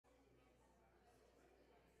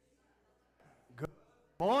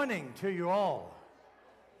Morning to you all.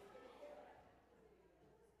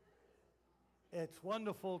 It's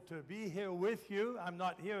wonderful to be here with you. I'm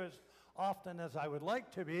not here as often as I would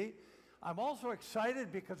like to be. I'm also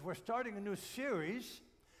excited because we're starting a new series,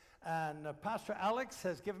 and Pastor Alex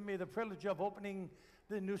has given me the privilege of opening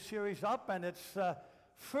the new series up, and it's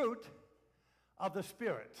Fruit of the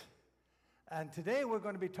Spirit. And today we're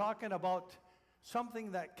going to be talking about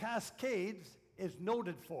something that Cascades is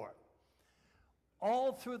noted for.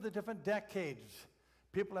 All through the different decades,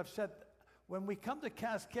 people have said, when we come to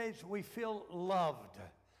Cascades, we feel loved.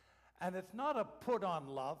 And it's not a put-on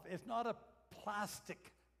love. It's not a plastic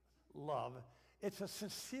love. It's a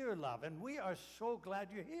sincere love. And we are so glad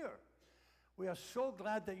you're here. We are so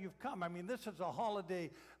glad that you've come. I mean, this is a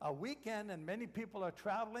holiday weekend, and many people are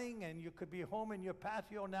traveling, and you could be home in your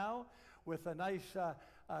patio now with a nice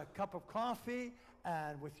cup of coffee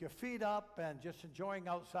and with your feet up and just enjoying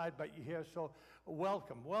outside, but you're here, so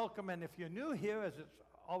welcome. Welcome, and if you're new here, as it's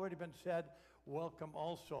already been said, welcome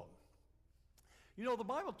also. You know, the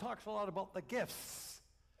Bible talks a lot about the gifts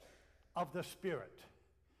of the Spirit,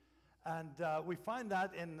 and we find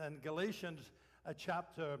that in Galatians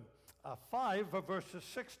chapter 5, verses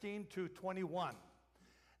 16 to 21.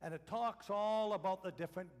 And it talks all about the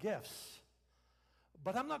different gifts.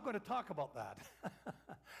 But I'm not going to talk about that.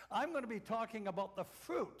 I'm going to be talking about the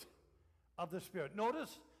fruit of the Spirit.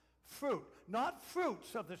 Notice, fruit. Not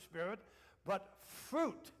fruits of the Spirit, but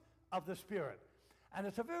fruit of the Spirit. And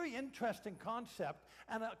it's a very interesting concept,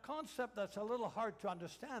 and a concept that's a little hard to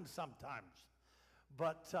understand sometimes.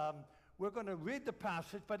 But we're going to read the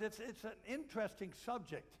passage, but it's an interesting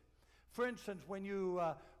subject. For instance, when you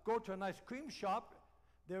go to an ice cream shop,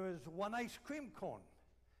 there is one ice cream cone.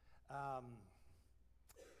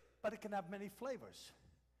 But it can have many flavors.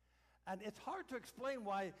 And it's hard to explain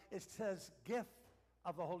why it says gift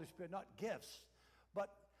of the Holy Spirit, not gifts. But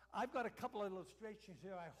I've got a couple of illustrations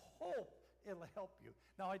here. I hope it'll help you.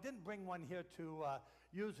 Now, I didn't bring one here to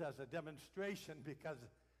use as a demonstration because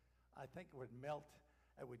I think it would melt.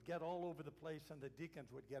 It would get all over the place, and the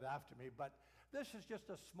deacons would get after me. But this is just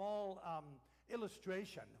a small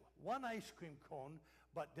illustration. One ice cream cone,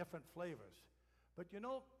 but different flavors. But you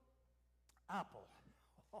know, apple.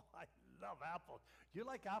 Oh, I love apples. Do you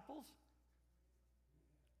like apples?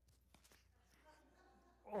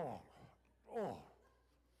 Oh,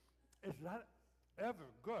 is that ever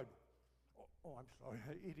good? Oh, I'm sorry,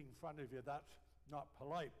 eating in front of you, that's not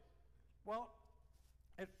polite. Well,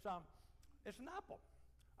 it's an apple.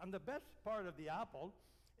 And the best part of the apple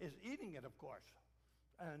is eating it, of course.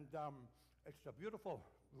 And it's a beautiful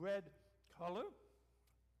red color,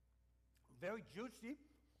 very juicy,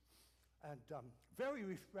 and very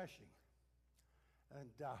refreshing.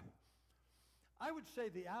 And I would say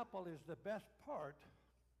the apple is the best part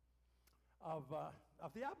of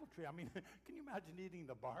the apple tree. I mean, can you imagine eating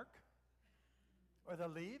the bark, or the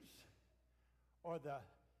leaves, or the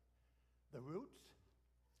roots?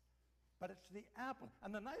 But it's the apple.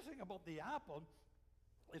 And the nice thing about the apple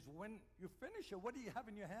is when you finish it, what do you have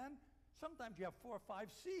in your hand? Sometimes you have 4 or 5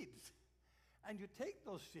 seeds. And you take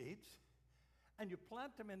those seeds and you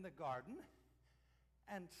plant them in the garden,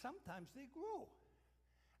 and sometimes they grow.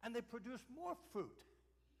 And they produce more fruit.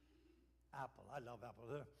 Apple, I love apple.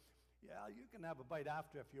 Yeah, you can have a bite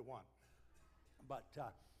after if you want. But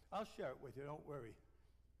I'll share it with you, don't worry.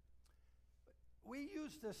 We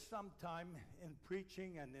use this sometime in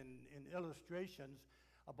preaching and in illustrations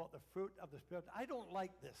about the fruit of the Spirit. I don't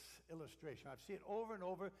like this illustration. I've seen it over and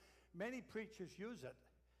over. Many preachers use it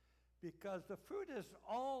because the fruit is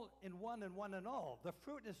all in one and one in all. The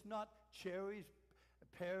fruit is not cherries,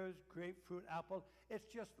 pears, grapefruit, apple. It's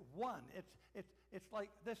just one. It's like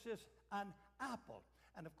this is an apple.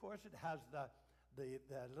 And of course it has the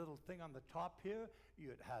little thing on the top here.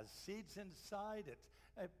 It has seeds inside.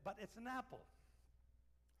 But it's an apple.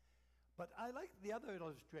 But I like the other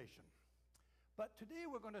illustration. But today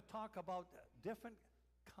we're going to talk about a different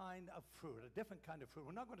kind of fruit,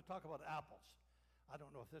 We're not going to talk about apples. I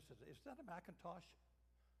don't know if this is that a Macintosh?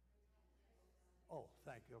 Oh,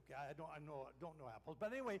 thank you. Okay, I don't know apples.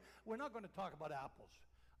 But anyway, we're not going to talk about apples.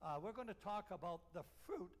 We're going to talk about the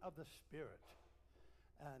fruit of the Spirit.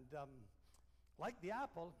 And like the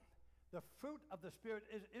apple, the fruit of the Spirit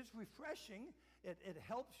is refreshing. It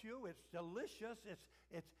helps you. It's delicious.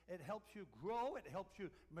 It helps you grow. It helps you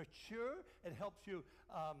mature. It helps you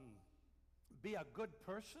be a good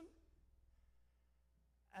person.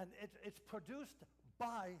 And it's produced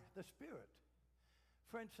by the Spirit.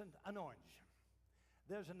 For instance, an orange.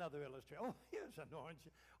 There's another illustration. Oh, here's an orange.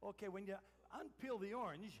 Okay, when you unpeel the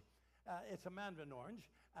orange, it's a mandarin orange.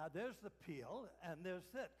 There's the peel, and there's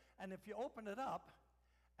it. And if you open it up,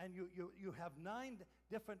 And you have 9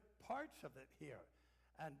 different parts of it here.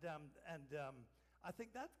 And I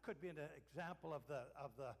think that could be an example of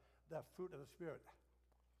the fruit of the Spirit.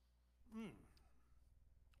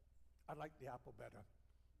 I like the apple better.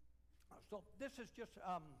 So this is just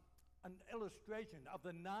an illustration of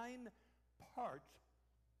the 9 parts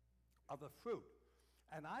of the fruit.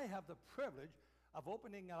 And I have the privilege of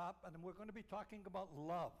opening it up, and we're going to be talking about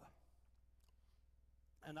love.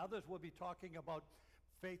 And others will be talking about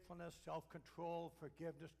faithfulness, self-control,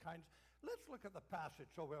 forgiveness, kindness. Let's look at the passage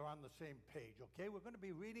so we're on the same page, okay? We're going to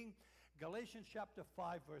be reading Galatians chapter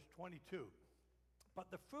 5, verse 22.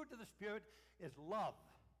 But the fruit of the Spirit is love,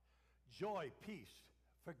 joy, peace,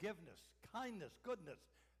 forgiveness, kindness, goodness,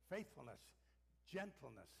 faithfulness,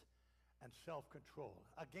 gentleness, and self-control.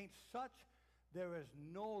 Against such there is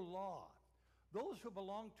no law. Those who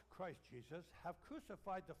belong to Christ Jesus have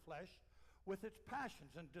crucified the flesh with its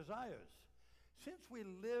passions and desires. Since we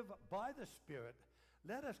live by the Spirit,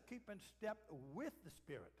 let us keep in step with the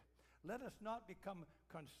Spirit. Let us not become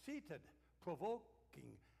conceited,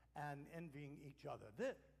 provoking, and envying each other.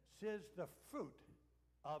 This is the fruit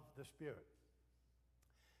of the Spirit.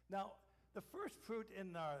 Now, the first fruit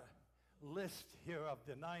in our list here of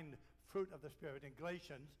the 9 fruit of the Spirit in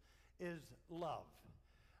Galatians is love.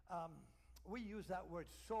 We use that word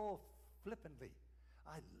so flippantly.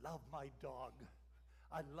 I love my dog.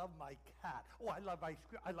 I love my cat. Oh, I love ice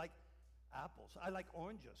cream. I like apples. I like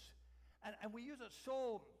oranges. And we use it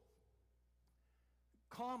so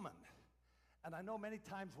common. And I know many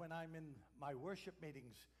times when I'm in my worship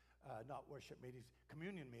meetings, not worship meetings,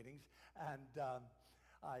 communion meetings, and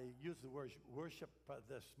I used the word worship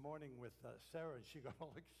this morning with Sarah, and she got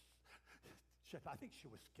all I think she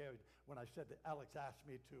was scared when I said that Alex asked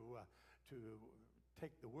me to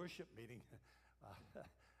take the worship meeting.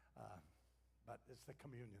 But it's the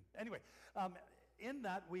communion. Anyway, in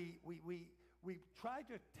that we try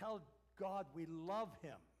to tell God we love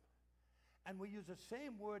him. And we use the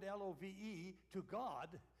same word, L-O-V-E, to God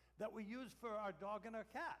that we use for our dog and our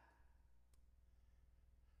cat.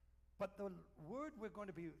 But the word we're going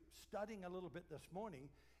to be studying a little bit this morning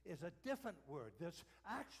is a different word. There's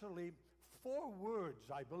actually 4 words,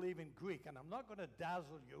 I believe, in Greek. And I'm not going to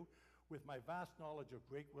dazzle you with my vast knowledge of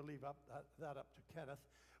Greek. We'll leave that up to Kenneth.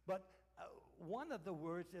 But one of the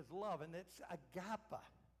words is love, and it's agape.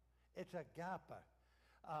 It's agape.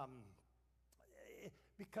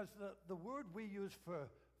 Because the word we use for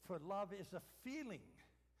love is a feeling.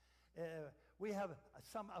 We have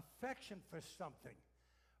some affection for something.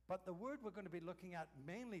 But the word we're going to be looking at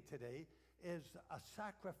mainly today is a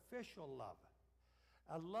sacrificial love.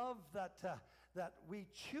 A love that we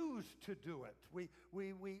choose to do it.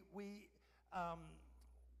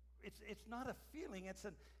 It's not a feeling. It's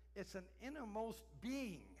an innermost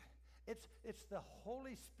being. It's the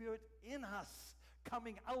Holy Spirit in us,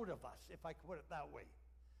 coming out of us, if I could put it that way.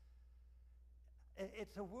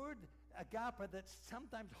 It's a word, agape, that's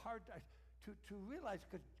sometimes hard to realize,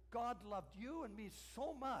 because God loved you and me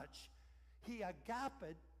so much, he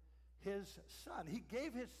agaped his son. He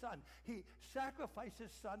gave his son. He sacrificed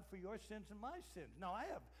his son for your sins and my sins. Now, I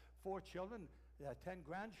have 4 children, 10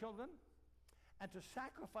 grandchildren, and to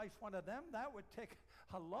sacrifice one of them, that would take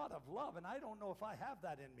a lot of love, and I don't know if I have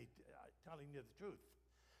that in me, telling you the truth.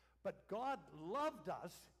 But God loved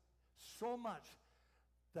us so much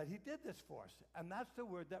that he did this for us, and that's the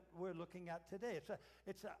word that we're looking at today.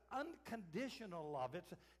 It's an unconditional love.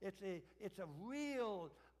 It's a real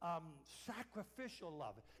sacrificial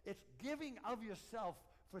love. It's giving of yourself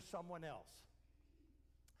for someone else.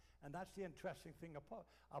 And that's the interesting thing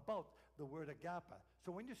about the word agape.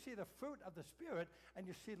 So when you see the fruit of the Spirit and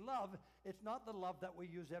you see love, it's not the love that we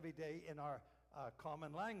use every day in our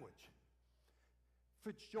common language.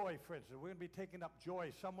 For joy, for instance, we're going to be taking up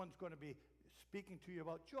joy. Someone's going to be speaking to you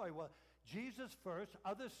about joy. Well, Jesus first,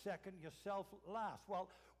 others second, yourself last. Well,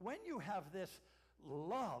 when you have this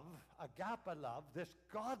love, agape love, this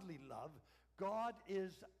godly love, God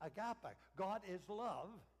is agape. God is love.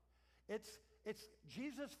 It's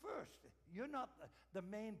Jesus first. You're not the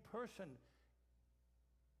main person.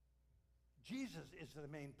 Jesus is the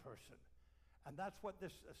main person. And that's what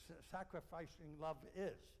this sacrificing love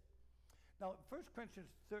is. Now, 1 Corinthians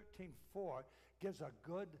 13:4 gives a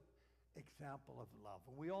good example of love.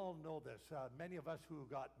 And we all know this. Many of us who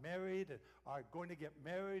got married and are going to get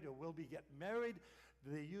married or will be getting married,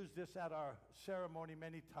 they use this at our ceremony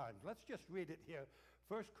many times. Let's just read it here.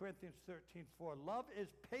 1 Corinthians 13:4. Love is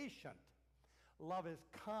patient. Love is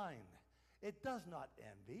kind. It does not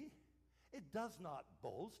envy. It does not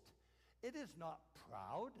boast. It is not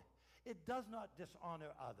proud. It does not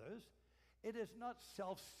dishonor others. It is not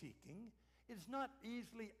self-seeking. It's not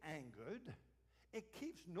easily angered. It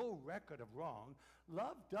keeps no record of wrong.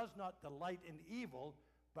 Love does not delight in evil,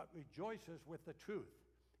 but rejoices with the truth.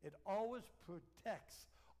 It always protects,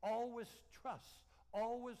 always trusts,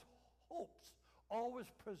 always hopes, always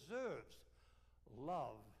preserves.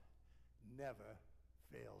 Love never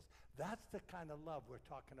fails. That's the kind of love we're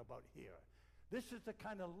talking about here. This is the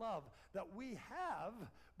kind of love that we have,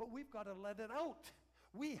 but we've got to let it out.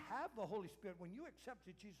 We have the Holy Spirit. When you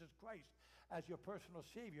accepted Jesus Christ as your personal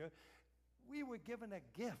Savior, we were given a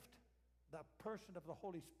gift, the person of the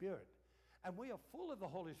Holy Spirit. And we are full of the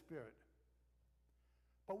Holy Spirit.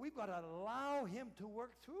 But we've got to allow him to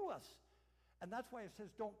work through us. And that's why it says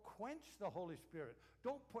don't quench the Holy Spirit.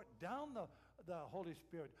 Don't put down the Holy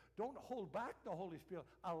Spirit. Don't hold back the Holy Spirit.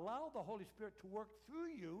 Allow the Holy Spirit to work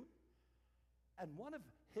through you. And one of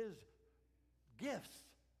his gifts,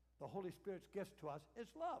 the Holy Spirit's gifts to us, is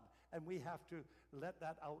love. And we have to let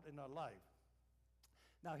that out in our life.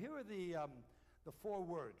 Now here are the 4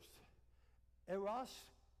 words. Eros,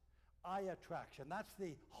 I attraction. That's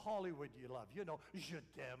the Hollywood you love. You know, je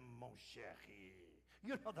t'aime, mon chéri.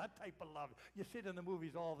 You know, that type of love. You see it in the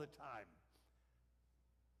movies all the time.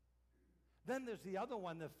 Then there's the other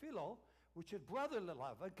one, the philo, which is brotherly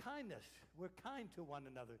love and kindness. We're kind to one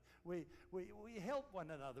another. We help one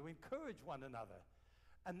another. We encourage one another.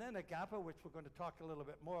 And then agape, which we're going to talk a little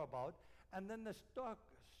bit more about. And then the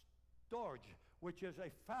storge, which is a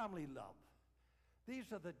family love. These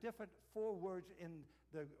are the different 4 words in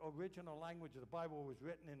the original language of the Bible was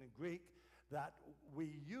written in Greek that we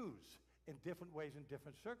use in different ways in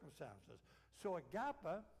different circumstances. So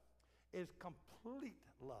agape is complete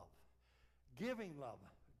love, giving love,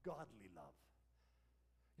 godly love.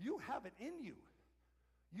 You have it in you.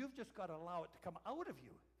 You've just got to allow it to come out of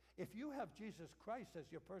you. If you have Jesus Christ as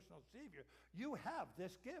your personal Savior, you have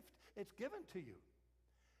this gift. It's given to you.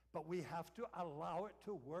 But we have to allow it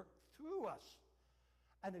to work through us.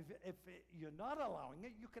 And if you're not allowing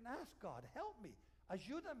it, you can ask God, help me.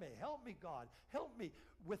 Ayúdame, help me, God. Help me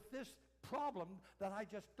with this problem that I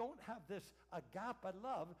just don't have this agape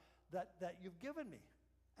love that you've given me.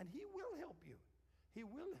 And he will help you. He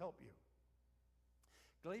will help you.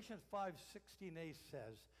 Galatians 5:16a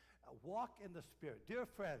says, walk in the Spirit. Dear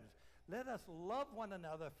friends, let us love one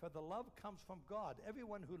another, for the love comes from God.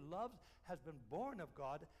 Everyone who loves has been born of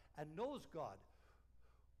God and knows God.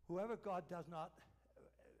 Whoever does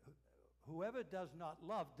not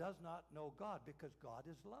love does not know God, because God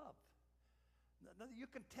is love. Now, you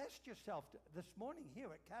can test yourself this morning here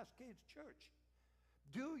at Cascades Church.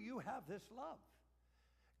 Do you have this love?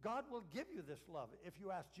 God will give you this love if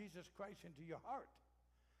you ask Jesus Christ into your heart.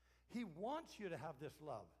 He wants you to have this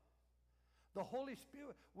love. The Holy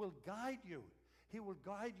Spirit will guide you. He will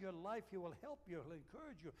guide your life. He will help you. He'll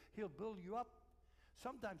encourage you. He'll build you up.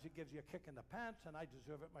 Sometimes he gives you a kick in the pants, and I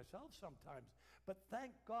deserve it myself sometimes. But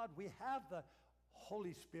thank God we have the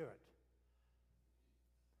Holy Spirit.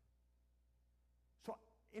 So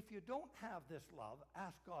if you don't have this love,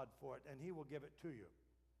 ask God for it, and he will give it to you.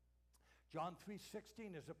 John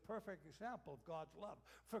 3:16 is a perfect example of God's love.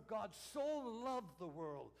 For God so loved the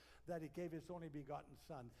world that he gave his only begotten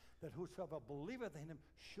Son, that whosoever believeth in him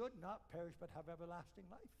should not perish but have everlasting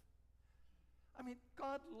life. I mean,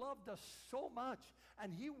 God loved us so much,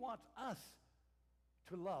 and he wants us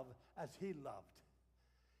to love as he loved.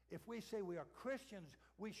 If we say we are Christians,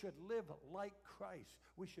 we should live like Christ.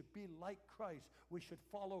 We should be like Christ. We should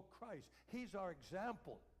follow Christ. He's our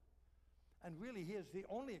example. And really, he is the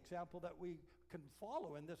only example that we can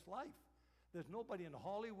follow in this life. There's nobody in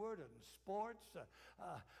Hollywood or in sports.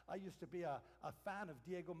 I used to be a fan of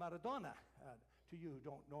Diego Maradona. To you who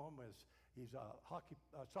don't know him, he's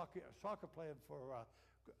a soccer player for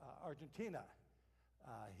Argentina.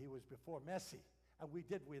 He was before Messi. And we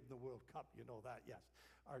did win the World Cup, you know that, yes.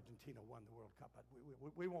 Argentina won the World Cup, but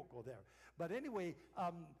we won't go there. But anyway,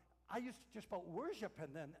 I used to just about worship him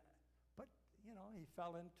then. But, you know, he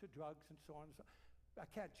fell into drugs and so on. So I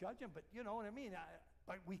can't judge him, but you know what I mean.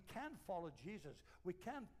 But we can follow Jesus. We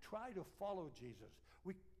can try to follow Jesus.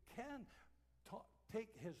 We can take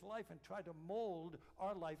his life and try to mold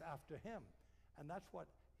our life after him. And that's what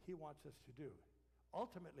he wants us to do.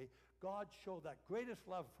 Ultimately, God showed that greatest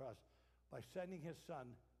love for us by sending his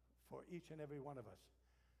Son for each and every one of us.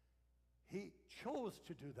 He chose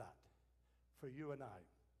to do that for you and I.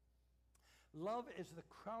 Love is the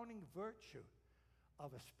crowning virtue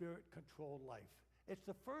of a spirit-controlled life. It's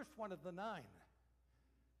the first one of the 9.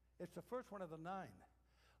 It's the first one of the 9.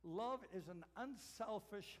 Love is an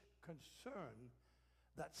unselfish concern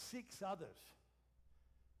that seeks others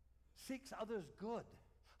good.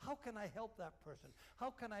 How can I help that person?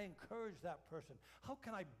 How can I encourage that person? How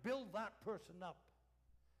can I build that person up?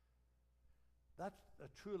 That's a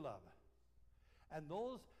true love. And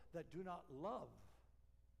those that do not love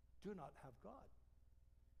do not have God.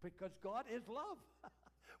 Because God is love.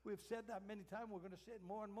 We've said that many times. We're going to say it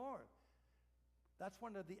more and more. That's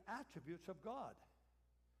one of the attributes of God.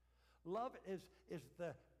 Love is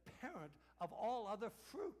the parent of all other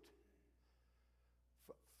fruit.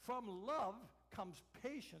 From love comes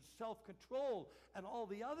patience, self-control, and all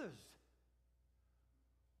the others.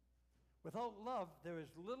 Without love, there is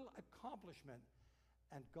little accomplishment,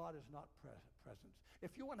 and God is not present.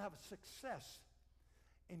 If you want to have success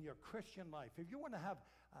in your Christian life, if you want to have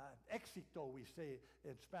éxito, we say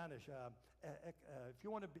in Spanish, if you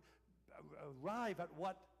want to arrive at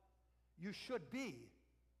what you should be,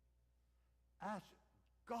 ask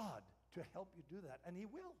God to help you do that, and he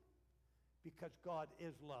will, because God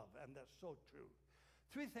is love, and that's so true.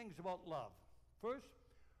 3 things about love. First,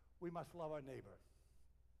 we must love our neighbor.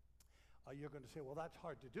 You're going to say, well, that's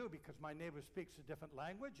hard to do because my neighbor speaks a different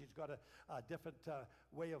language. He's got a different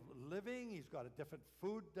way of living. He's got a different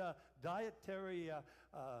food dietary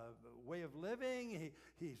way of living.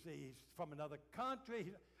 He's from another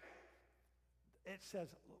country. It says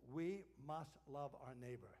we must love our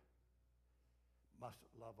neighbor. Must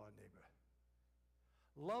love our neighbor.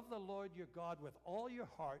 Love the Lord your God with all your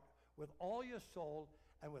heart, with all your soul,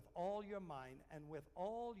 and with all your mind, and with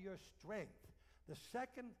all your strength. The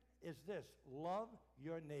second is this: love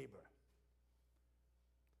your neighbor.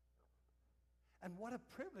 And what a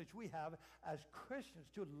privilege we have as Christians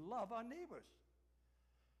to love our neighbors.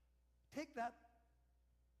 Take that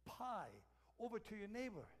pie over to your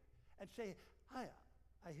neighbor and say, hi,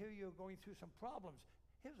 I hear you're going through some problems.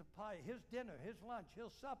 Here's a pie, here's dinner, here's lunch,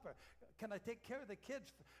 here's supper. Can I take care of the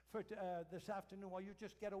kids for this afternoon while you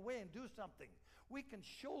just get away and do something? We can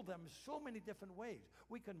show them so many different ways.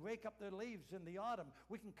 We can rake up their leaves in the autumn.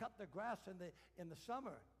 We can cut their grass in the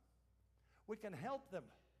summer. We can help them,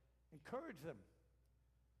 encourage them.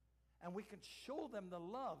 And we can show them the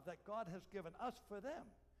love that God has given us for them.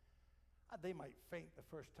 They might faint the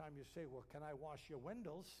first time you say, well, can I wash your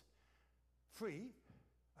windows? Free.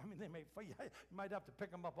 I mean, they may, you might have to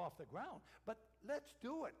pick them up off the ground. But let's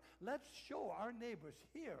do it. Let's show our neighbors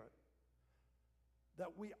here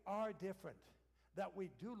that we are different, that we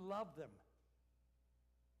do love them.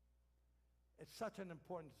 It's such an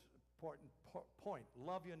important point.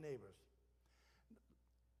 Love your neighbors.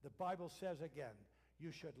 The Bible says again,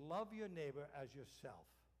 you should love your neighbor as yourself.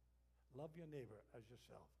 Love your neighbor as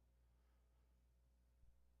yourself.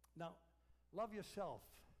 Now, love yourself.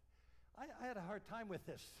 I had a hard time with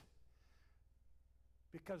this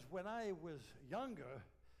because when I was younger,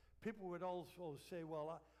 people would also say,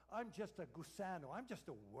 well, I'm just a gusano. I'm just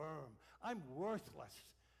a worm. I'm worthless.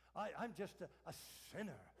 I'm just a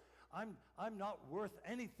sinner. I'm not worth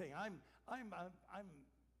anything. I'm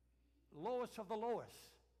lowest of the lowest.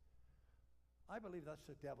 I believe that's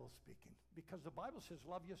the devil speaking because the Bible says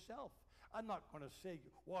love yourself. I'm not going to say,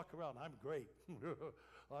 walk around, I'm great.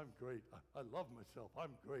 I'm great. I love myself.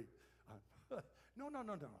 I'm great.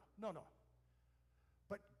 No.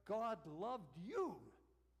 But God loved you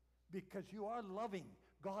because you are loving.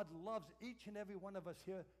 God loves each and every one of us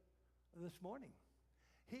here this morning.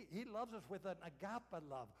 He loves us with an agape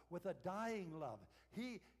love, with a dying love.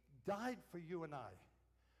 He died for you and I.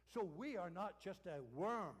 So we are not just a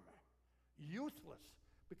worm, useless,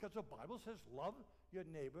 because the Bible says love your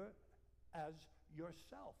neighbor as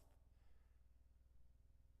yourself.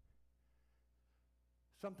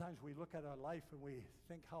 Sometimes we look at our life and we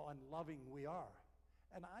think how unloving we are.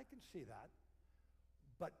 And I can see that.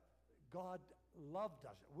 But God loved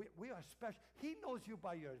us. We are special. He knows you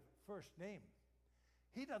by your first name.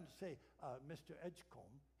 He doesn't say, Mr.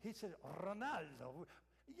 Edgecombe. He says, Ronaldo.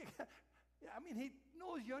 I mean, he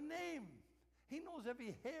knows your name. He knows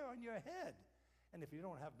every hair on your head. And if you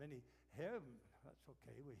don't have many hair, that's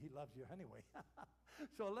okay. He loves you anyway.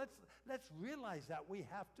 So let's realize that we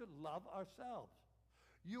have to love ourselves.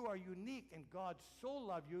 You are unique, and God so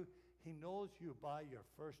loved you, he knows you by your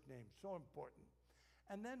first name. So important.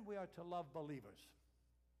 And then we are to love believers.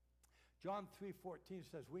 John 3:14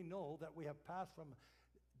 says, we know that we have passed from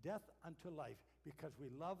death unto life because we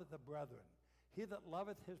love the brethren. He that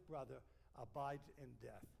loveth his brother abides in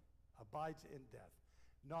death. Abides in death.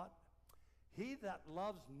 Not he that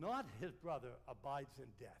loves not his brother abides in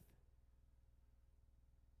death.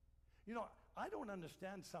 You know, I don't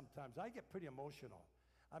understand sometimes. I get pretty emotional.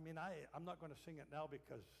 I mean, I'm not going to sing it now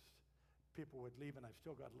because people would leave and I've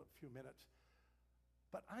still got a few minutes.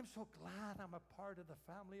 But I'm so glad I'm a part of the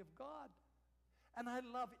family of God. And I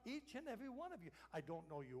love each and every one of you. I don't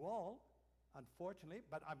know you all, unfortunately,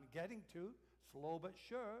 but I'm getting to, slow but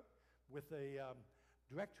sure. With the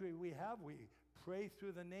directory we have, we pray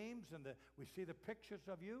through the names and we see the pictures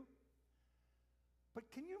of you.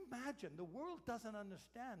 But can you imagine? The world doesn't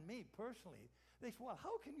understand me personally. They say, well,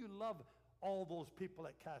 how can you love all those people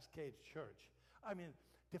at Cascades Church? I mean,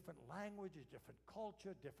 different languages, different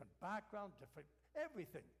culture, different background, different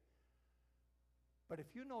everything. But if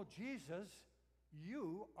you know Jesus,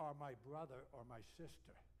 you are my brother or my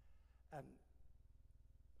sister. And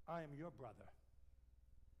I am your brother.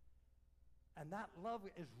 And that love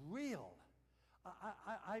is real.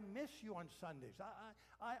 I miss you on Sundays.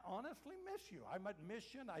 I honestly miss you. I'm at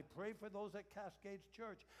Mission. I pray for those at Cascades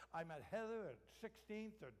Church. I'm at Heather at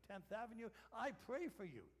 16th or 10th Avenue. I pray for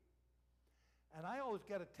you. And I always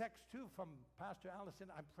get a text, too, from Pastor Allison,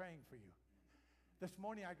 I'm praying for you. This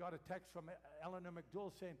morning I got a text from Eleanor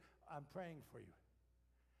McDowell saying, I'm praying for you.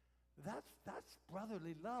 That's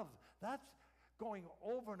brotherly love. That's going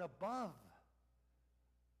over and above.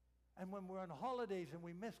 And when we're on holidays and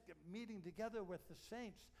we miss meeting together with the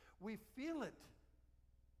saints, we feel it.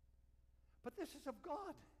 But this is of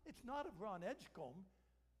God. It's not of Ron Edgecombe.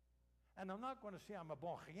 And I'm not going to say I'm a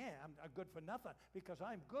bon rien, I'm good for nothing, because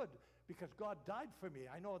I'm good, because God died for me.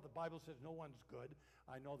 I know the Bible says no one's good.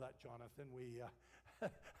 I know that, Jonathan.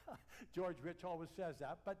 George Rich always says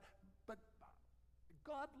that. But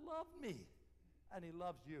God loved me, and he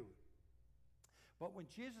loves you. But when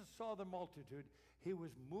Jesus saw the multitude, he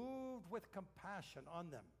was moved with compassion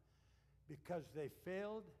on them because they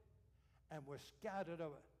failed and were scattered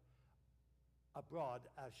abroad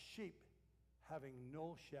as sheep having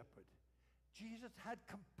no shepherd. Jesus had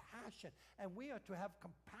compassion, and we are to have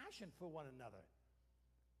compassion for one another.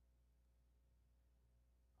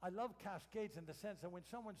 I love Cascades in the sense that when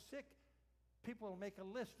someone's sick, people will make a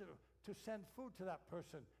list to send food to that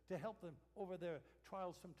person to help them over their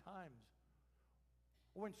trials sometimes.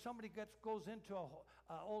 When somebody goes into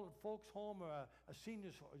an old folks' home or a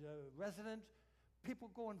senior's residence,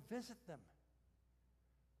 people go and visit them.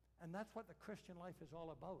 And that's what the Christian life is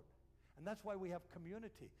all about. And that's why we have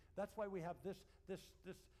community. That's why we have this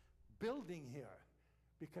building here.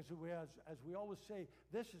 Because as we always say,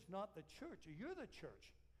 this is not the church. You're the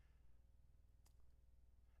church.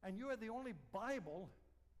 And you are the only Bible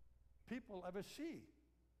people ever see.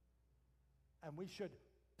 And we should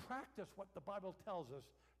practice what the Bible tells us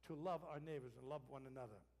to love our neighbors and love one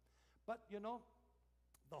another. But, you know,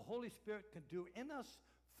 the Holy Spirit can do in us,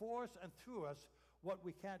 for us, and through us what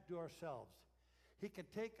we can't do ourselves. He can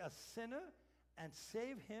take a sinner and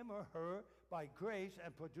save him or her by grace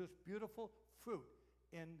and produce beautiful fruit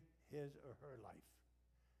in his or her life.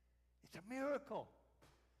 It's a miracle.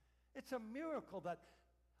 It's a miracle that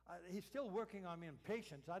he's still working on me in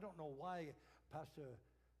patience. I don't know why Pastor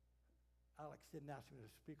Alex didn't ask me to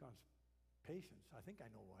speak on patience. I think I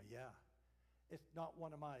know why, yeah. It's not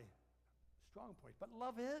one of my strong points, but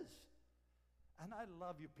love is. And I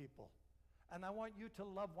love you people. And I want you to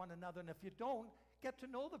love one another. And if you don't, get to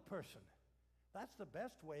know the person. That's the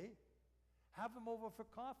best way. Have them over for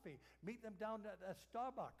coffee. Meet them down at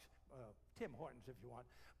Starbucks. Tim Hortons if you want,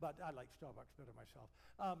 but I like Starbucks better myself.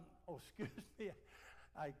 Excuse me.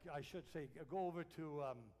 I should say, go over to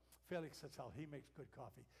Felix's house. He makes good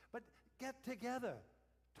coffee. But get together.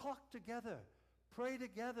 Talk together. Pray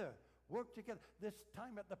together. Work together. This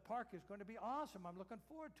time at the park is going to be awesome. I'm looking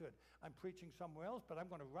forward to it. I'm preaching somewhere else, but I'm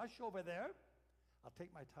going to rush over there. I'll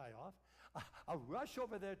take my tie off. I'll rush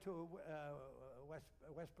over there to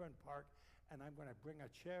Westburn Park, and I'm going to bring a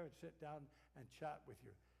chair and sit down and chat with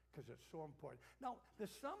you because it's so important. Now,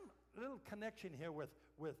 there's some little connection here with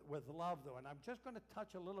love, though, and I'm just going to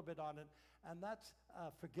touch a little bit on it, and that's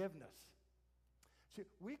forgiveness. See,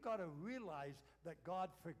 we got to realize that God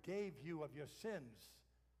forgave you of your sins.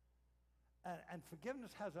 And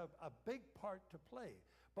forgiveness has a big part to play.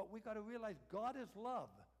 But we got to realize God is love.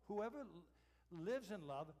 Whoever lives in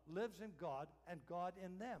love lives in God and God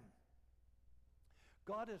in them.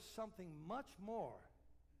 God is something much more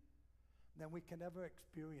than we can ever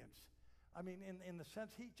experience. I mean, in the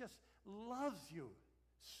sense he just loves you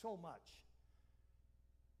so much.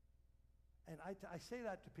 And I say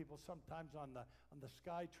that to people sometimes on the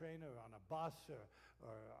Sky Train or on a bus or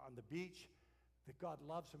on the beach, that God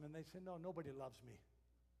loves them, and they say, no, nobody loves me.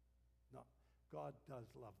 No, God does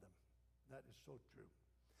love them. That is so true.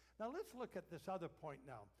 Now let's look at this other point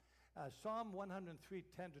now. Psalm 103,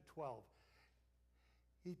 10 to 12.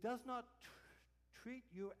 He does not treat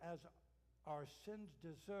you as our sins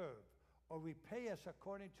deserve or repay us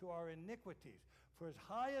according to our iniquities. For as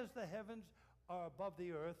high as the heavens are above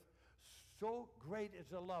the earth, So great is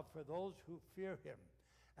the love for those who fear him.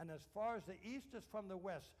 And as far as the east is from the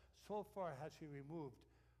west, so far has he removed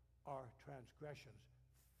our transgressions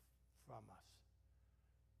from us.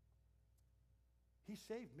 He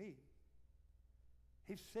saved me.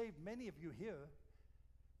 He saved many of you here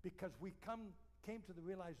because we came to the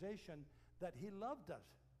realization that he loved us.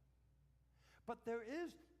 But there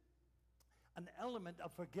is an element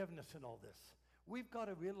of forgiveness in all this. We've got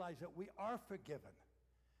to realize that we are forgiven.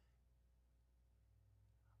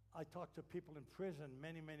 I talked to people in prison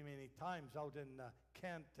many times out in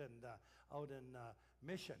Kent and out in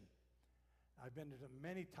Mission. I've been to them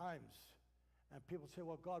many times. And people say,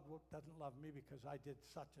 well, God doesn't love me because I did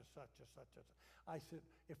such and such and such and such. I said,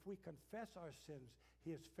 if we confess our sins,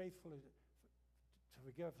 he is faithful to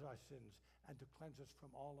forgive our sins and to cleanse us from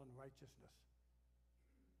all unrighteousness.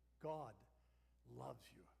 God loves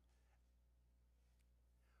you.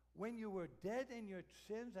 When you were dead in your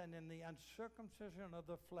sins and in the uncircumcision of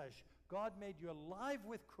the flesh, God made you alive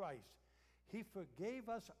with Christ. He forgave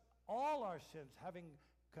us all our sins, having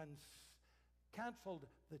canceled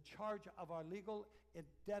the charge of our legal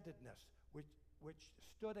indebtedness, which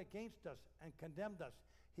stood against us and condemned us.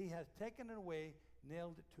 He has taken it away,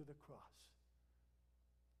 nailed it to the cross.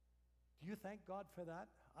 Do you thank God for that?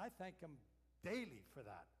 I thank him daily for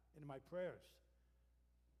that in my prayers.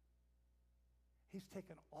 He's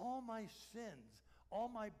taken all my sins, all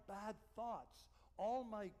my bad thoughts, all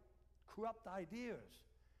my corrupt ideas,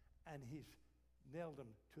 and he's nailed them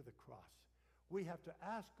to the cross. We have to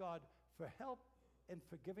ask God for help in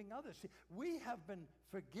forgiving others. See, we have been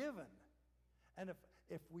forgiven. And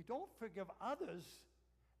if we don't forgive others,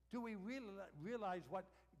 do we really realize what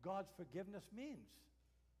God's forgiveness means?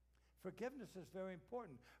 Forgiveness is very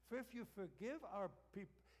important. For if you forgive our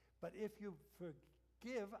people, but if you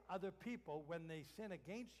forgive other people when they sin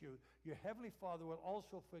against you, your heavenly Father will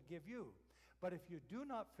also forgive you. But if you do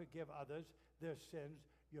not forgive others their sins,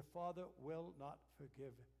 your Father will not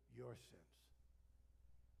forgive your sins.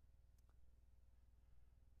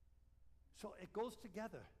 So it goes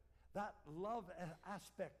together, that love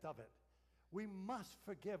aspect of it. We must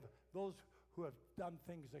forgive those who have done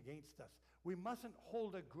things against us. We mustn't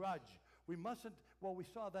hold a grudge. We mustn't, well, we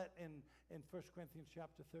saw that in 1 Corinthians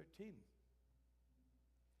chapter 13.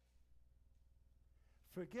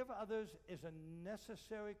 Forgive others is a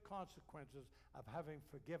necessary consequences of having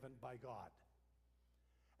forgiven by God.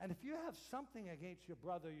 And if you have something against your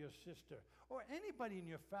brother, your sister, or anybody in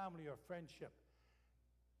your family or friendship,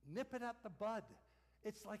 nip it at the bud.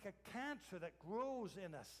 It's like a cancer that grows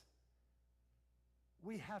in us.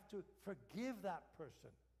 We have to forgive that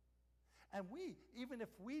person. And we, even if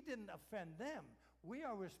we didn't offend them, we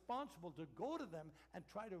are responsible to go to them and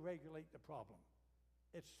try to regulate the problem.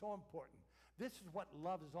 It's so important. This is what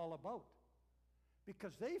love is all about.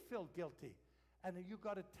 Because they feel guilty. And then you've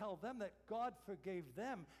got to tell them that God forgave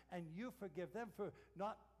them and you forgive them for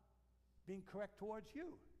not being correct towards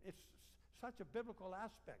you. It's such a biblical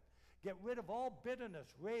aspect. Get rid of all bitterness,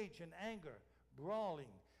 rage, and anger,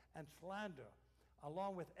 brawling, and slander,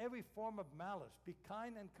 along with every form of malice. Be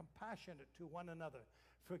kind and compassionate to one another.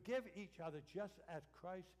 Forgive each other just as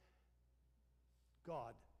Christ,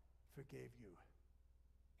 God, forgave you.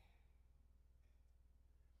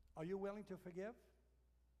 Are you willing to forgive?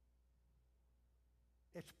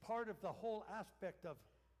 It's part of the whole aspect of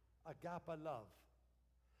agape love.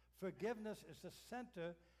 Forgiveness is the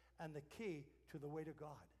center and the key to the way to God.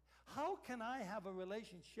 How can I have a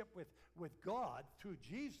relationship with God through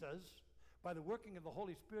Jesus by the working of the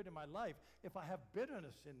Holy Spirit in my life if I have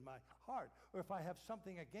bitterness in my heart, or if I have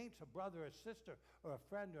something against a brother or sister or a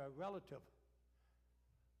friend or a relative?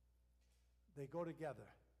 They go together.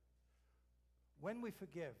 When we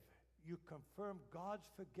forgive, you confirm God's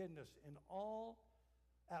forgiveness in all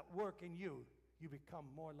at work in you. You become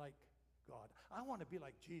more like God. I want to be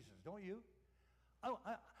like Jesus, don't you?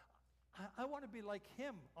 I want to be like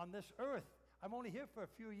him on this earth. I'm only here for a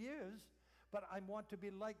few years, but I want to be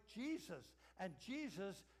like Jesus. And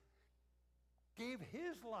Jesus gave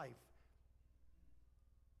his life.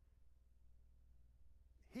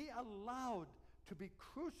 He allowed to be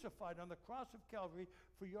crucified on the cross of Calvary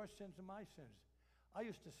for your sins and my sins. I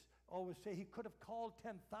used to always say he could have called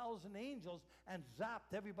 10,000 angels and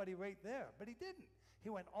zapped everybody right there, but he didn't. He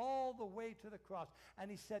went all the way to the cross, and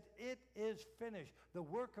he said, it is finished. The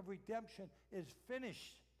work of redemption is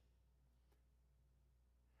finished.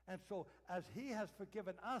 And so, as he has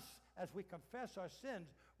forgiven us, as we confess our sins,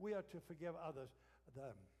 we are to forgive others.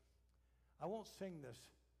 I won't sing this,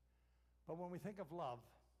 but when we think of love,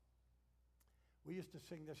 we used to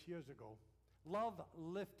sing this years ago. Love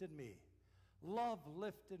lifted me. Love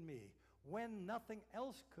lifted me when nothing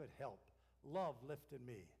else could help. love lifted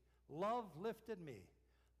me. Love lifted me.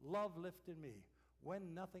 Love lifted me.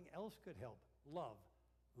 When nothing else could help, love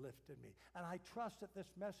lifted me. And I trust that this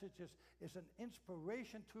message is an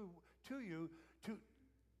inspiration to you to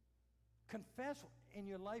confess in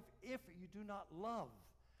your life if you do not love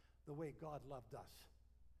the way God loved us.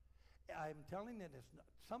 I'm telling you this,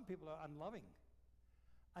 some people are unloving,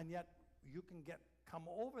 and yet you can come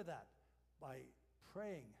over that by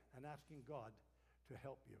praying and asking God to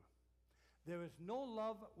help you. There is no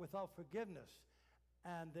love without forgiveness,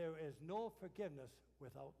 and there is no forgiveness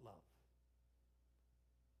without love.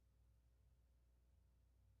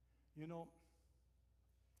 You know,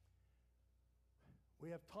 we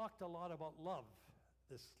have talked a lot about love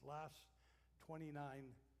this last 29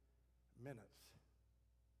 minutes.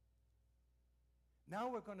 Now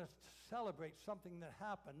we're going to celebrate something that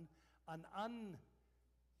happened,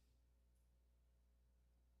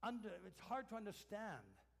 it's hard to understand.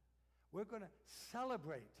 We're going to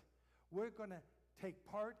celebrate. We're going to take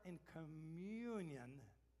part in communion,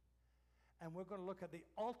 and we're going to look at the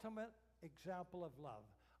ultimate example of love,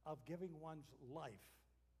 of giving one's life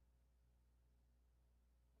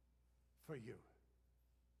for you.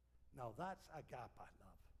 Now that's agape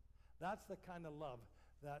love. That's the kind of love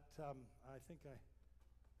that I think I